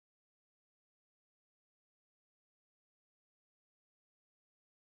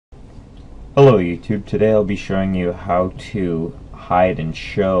Hello YouTube, today I'll be showing you how to hide and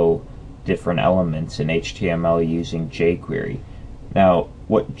show different elements in HTML using JQuery. Now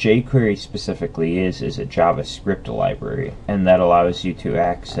what JQuery specifically is a JavaScript library, and that allows you to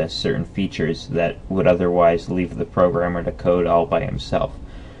access certain features that would otherwise leave the programmer to code all by himself.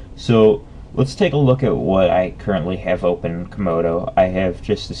 So let's take a look at what I currently have open in Komodo. I have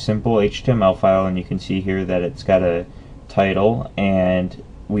just a simple HTML file, and you can see here that it's got a title and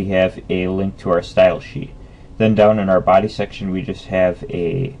we have a link to our style sheet. Then down in our body section we just have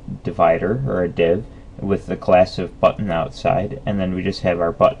a divider or a div with the class of button outside, and then we just have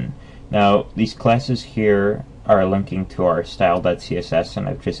our button. Now these classes here are linking to our style.css, and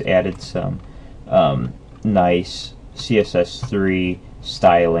I've just added some nice CSS3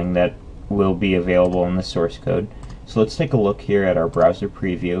 styling that will be available in the source code. So let's take a look here at our browser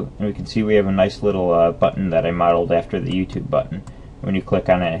preview, and we can see we have a nice little button that I modeled after the YouTube button. When you click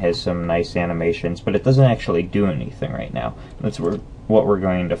on it, it has some nice animations, but it doesn't actually do anything right now. That's what we're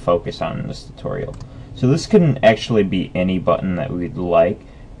going to focus on in this tutorial. So this can actually be any button that we'd like,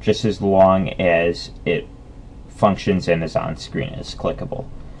 just as long as it functions and is on screen and is clickable.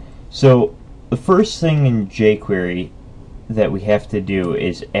 So the first thing in JQuery that we have to do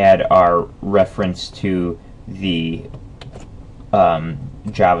is add our reference to the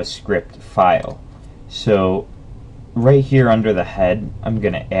JavaScript file. So right here under the head, I'm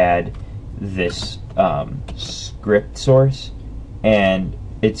going to add this script source, and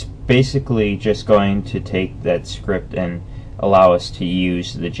it's basically just going to take that script and allow us to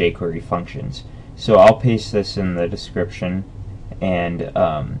use the jQuery functions. So I'll paste this in the description, and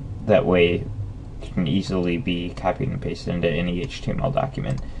that way it can easily be copied and pasted into any HTML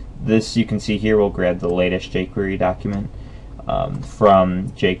document. This, you can see here, will grab the latest jQuery document from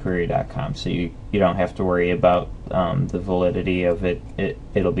jQuery.com, so you don't have to worry about the validity of it.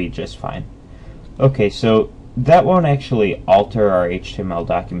 It'll be just fine. Okay, so that won't actually alter our HTML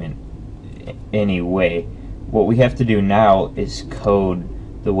document anyway. What we have to do now is code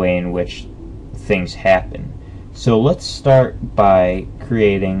the way in which things happen. So let's start by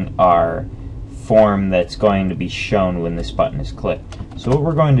creating our form that's going to be shown when this button is clicked. So what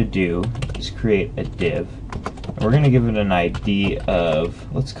we're going to do is create a div. We're going to give it an ID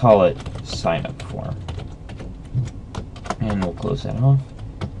of, let's call it sign up form. And we'll close that off.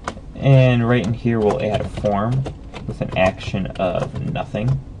 And right in here we'll add a form with an action of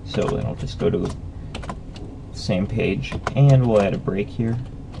nothing. So it'll just go to the same page. And we'll add a break here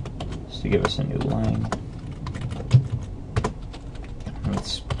just to give us a new line.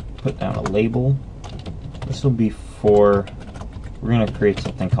 Let's put down a label. This will be for, we're going to create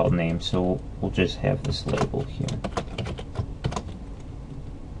something called name, so we'll just have this label here.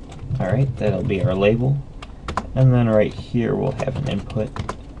 Alright, that'll be our label. And then right here we'll have an input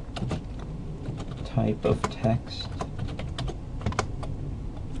type of text.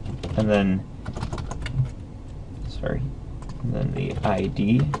 And then, the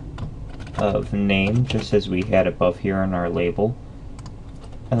ID of name, just as we had above here in our label.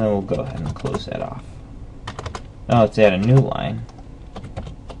 And then we'll go ahead and close that off. Now let's add a new line.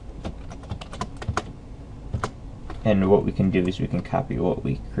 And what we can do is we can copy what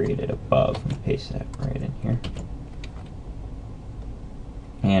we created above and paste that right in here.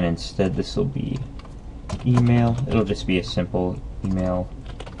 And instead this will be email. It'll just be a simple email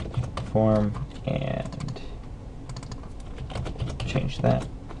form, and change that.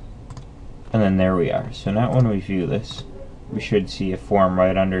 And then there we are. So now when we view this, we should see a form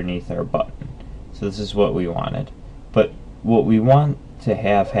right underneath our button. So this is what we wanted. But what we want to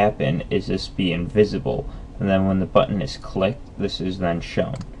have happen is this be invisible, and then when the button is clicked, this is then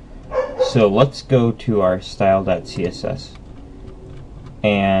shown. So let's go to our style.css,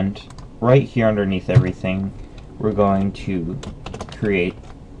 and right here underneath everything we're going to create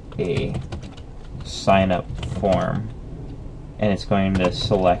a sign up form, and it's going to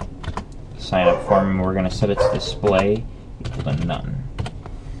select sign up form, and we're going to set its display equal to none.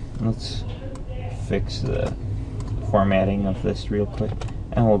 Let's fix the formatting of this real quick,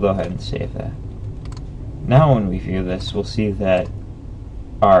 and we'll go ahead and save that. Now when we view this, we'll see that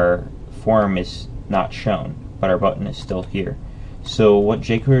our form is not shown, but our button is still here. So what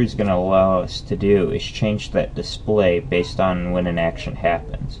jQuery is going to allow us to do is change that display based on when an action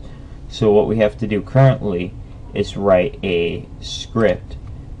happens. So what we have to do currently is write a script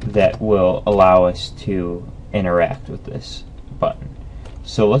that will allow us to interact with this button.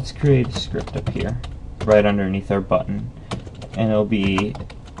 So let's create a script up here right underneath our button, and it'll be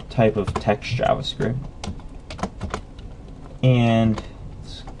type of text JavaScript, and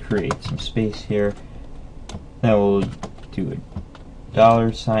let's create some space here. Then we'll do a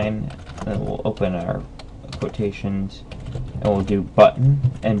 $, Then we'll open our quotations, and we'll do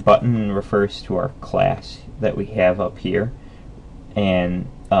button, and button refers to our class that we have up here, and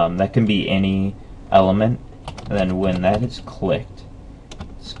that can be any element. And then when that is clicked,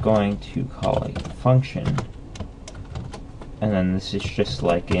 it's going to call a function, and then this is just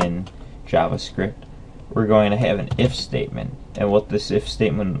like in JavaScript. We're going to have an if statement, and what this if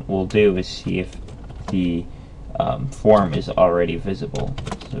statement will do is see if the form is already visible.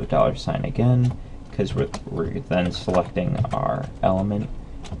 So $ again, because we're then selecting our element,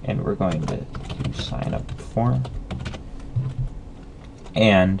 and we're going to do sign up form.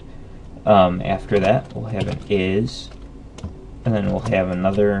 And after that, we'll have an is, and then we'll have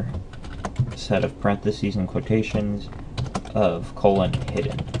another set of parentheses and quotations of colon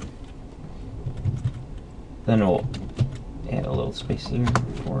hidden. Then we'll add a little space there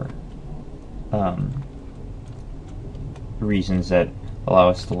for reasons that allow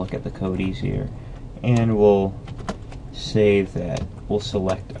us to look at the code easier. And we'll say that we'll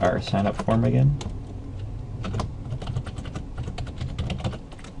select our sign up form again.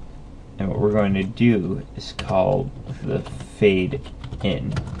 And what we're going to do is call the fade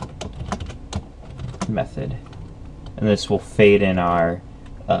in method. And this will fade in our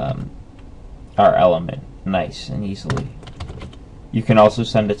element nice and easily. You can also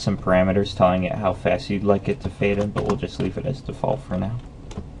send it some parameters telling it how fast you'd like it to fade in, but we'll just leave it as default for now.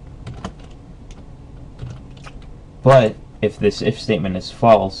 But if this if statement is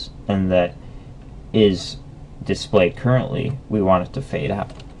false and that is displayed currently, we want it to fade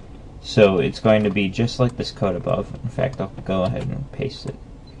out. So it's going to be just like this code above. In fact, I'll go ahead and paste it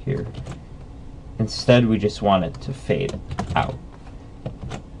here. Instead, we just want it to fade out.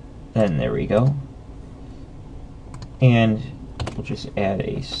 And there we go. And we'll just add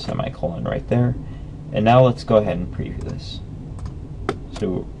a semicolon right there. And now let's go ahead and preview this.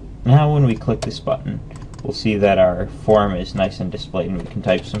 So now when we click this button, we'll see that our form is nice and displayed, and we can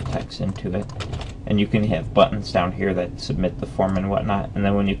type some text into it. And you can have buttons down here that submit the form and whatnot. And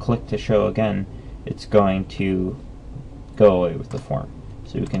then when you click to show again, it's going to go away with the form.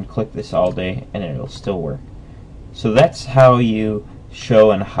 So you can click this all day and it'll still work. So that's how you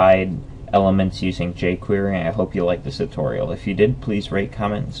show and hide elements using jQuery. I hope you liked this tutorial. If you did, please rate,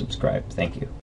 comment, and subscribe. Thank you.